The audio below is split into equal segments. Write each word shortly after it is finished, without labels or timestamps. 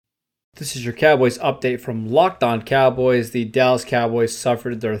This is your Cowboys update from Locked On Cowboys. The Dallas Cowboys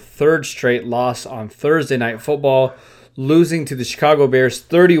suffered their third straight loss on Thursday Night Football, losing to the Chicago Bears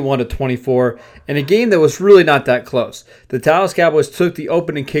 31-24 in a game that was really not that close. The Dallas Cowboys took the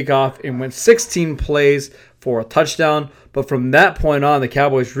opening kickoff and went 16 plays for a touchdown, but from that point on, the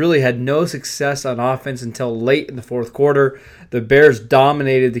Cowboys really had no success on offense until late in the fourth quarter. The Bears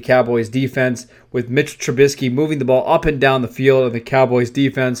dominated the Cowboys defense, with Mitch Trubisky moving the ball up and down the field of the Cowboys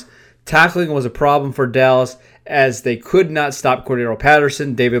defense. Tackling was a problem for Dallas as they could not stop Cordero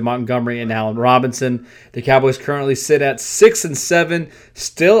Patterson, David Montgomery, and Allen Robinson. The Cowboys currently sit at 6-7,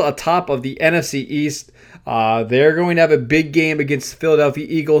 still atop of the NFC East. They're going to have a big game against the Philadelphia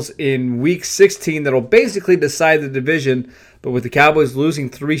Eagles in Week 16 that'll basically decide the division. But with the Cowboys losing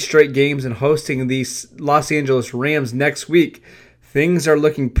 3 straight games and hosting the Los Angeles Rams next week, things are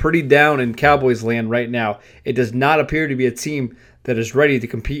looking pretty down in Cowboys land right now. It does not appear to be a team that is ready to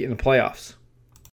compete in the playoffs.